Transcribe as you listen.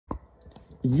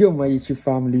Yo, my YouTube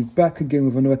family, back again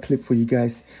with another clip for you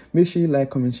guys. Make sure you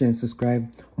like, comment, share, and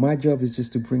subscribe. My job is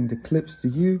just to bring the clips to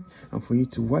you and for you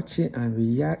to watch it and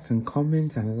react and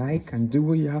comment and like and do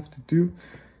what you have to do.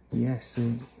 Yeah, so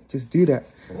just do that.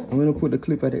 I'm gonna put the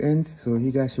clip at the end, so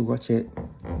you guys should watch it.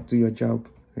 Do your job.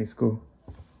 Let's go.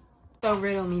 So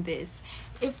riddle me this.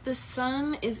 If the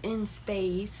sun is in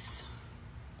space,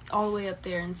 all the way up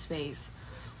there in space,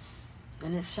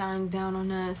 and it shines down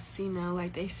on us, you know,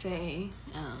 like they say,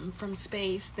 from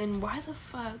space, then why the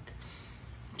fuck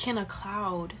can a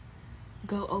cloud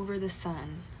go over the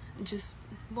sun? Just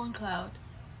one cloud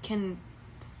can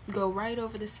go right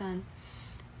over the sun,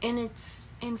 and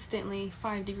it's instantly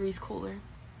 5 degrees cooler.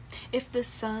 If the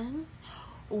sun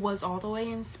was all the way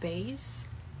in space,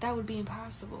 that would be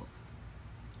impossible.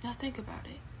 Now think about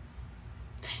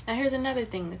it. Now here's another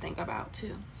thing to think about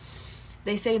too.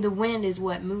 They say the wind is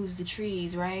what moves the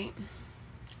trees, right?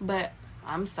 But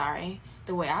I'm sorry,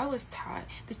 the way I was taught,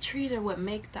 the trees are what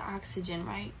make the oxygen,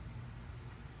 right?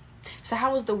 So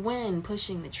how is the wind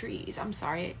pushing the trees? I'm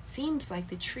sorry, it seems like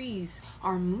the trees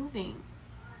are moving.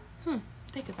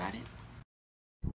 Think about it.